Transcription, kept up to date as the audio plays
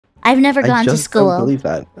I've never gone to school. I don't believe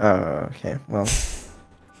that. Oh, okay. Well,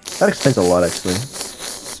 that explains a lot, actually.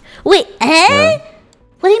 Wait, Yeah.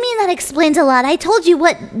 What do you mean that explains a lot? I told you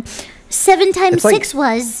what 7 times 6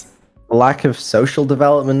 was. Lack of social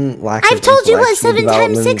development, I've told you what 7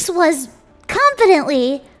 times 6 was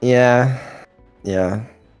confidently. Yeah. Yeah.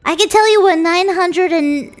 I can tell you what 900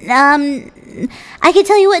 and I can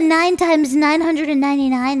tell you what 9 times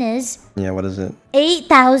 999 is. Yeah, what is it?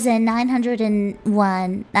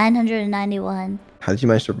 8,901. 991. How did you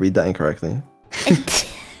manage to read that incorrectly?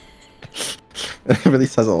 It really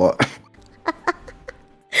says a lot.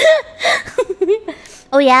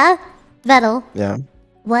 Oh yeah? Vedal. Yeah.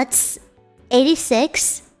 What's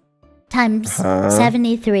 86 times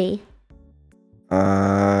 73?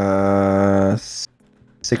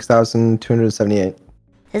 6,278.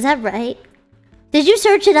 Is that right? Did you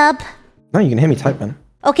search it up? No, you can hear me type, man.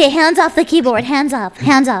 Okay, hands off the keyboard. Hands off.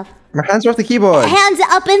 Hands off. My hands are off the keyboard. Hands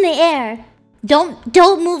up in the air.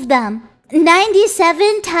 Don't move them.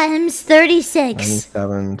 97 times 36.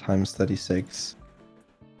 97 times 36.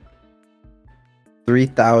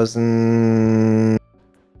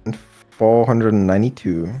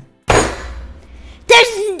 3,492.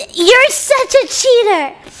 You're such a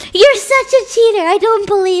cheater. You're such a cheater. I don't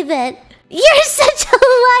believe it. You're such a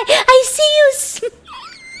lie. I see you.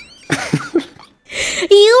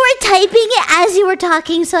 You were typing it as you were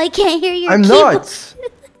talking, so I can't hear your keyboard. I'm not.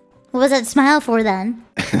 What was that smile for then?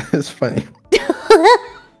 It's funny.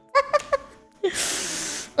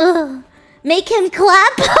 Ugh. Make him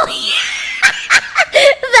clap.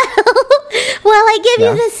 While I give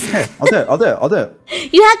you this. Okay, I'll do it.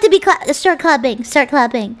 You have to be start clapping. Start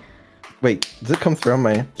clapping. Wait, does it come through on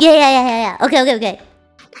my... Yeah. Okay.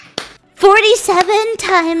 47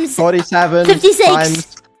 times... 47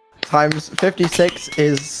 56. times 56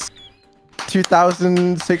 is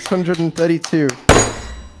 2,632.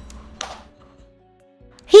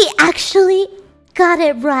 He actually got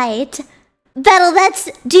it right. Vedal,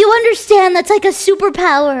 do you understand? That's like a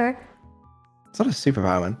superpower. It's not a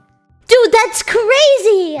superpower, man. Dude, that's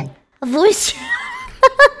crazy. A voice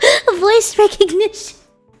recognition.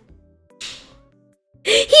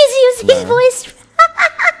 He's using voice.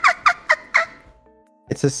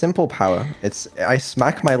 It's a simple power. I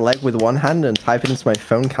smack my leg with one hand and type it into my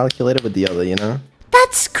phone calculator with the other, you know?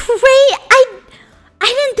 That's great. I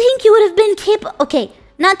didn't think you would have been capable. Okay,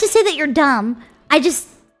 not to say that you're dumb. At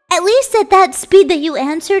least at that speed that you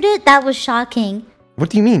answered it, that was shocking. What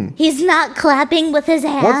do you mean? He's not clapping with his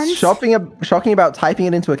hands. What's shocking about typing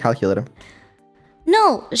it into a calculator?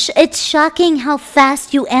 No, it's shocking how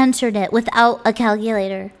fast you answered it without a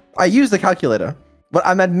calculator. I used a calculator, but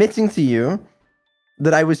I'm admitting to you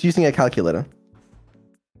that I was using a calculator.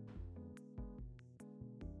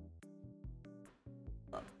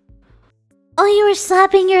 Oh, you were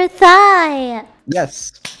slapping your thigh.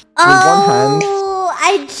 Yes. With one hand.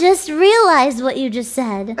 I just realized what you just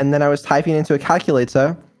said. And then I was typing into a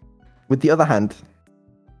calculator with the other hand.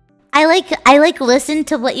 I listened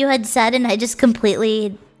to what you had said and I just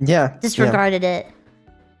completely disregarded it.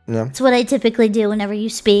 Yeah. It's what I typically do whenever you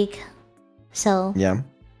speak. So yeah.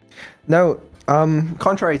 No,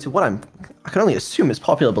 contrary to what I can only assume is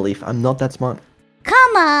popular belief, I'm not that smart.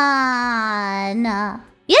 Come on.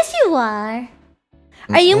 Yes, you are.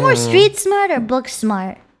 Are you more street smart or book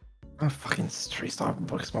smart? I'm fucking street smart,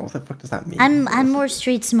 book smart. What the fuck does that mean? I'm more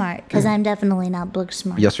street smart because I'm definitely not book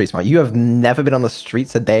smart. You're street smart. You have never been on the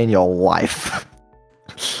streets a day in your life.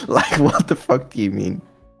 Like, what the fuck do you mean?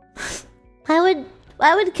 Why would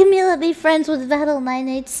Camila be friends with Vedal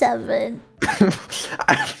 987?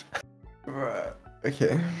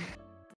 Okay.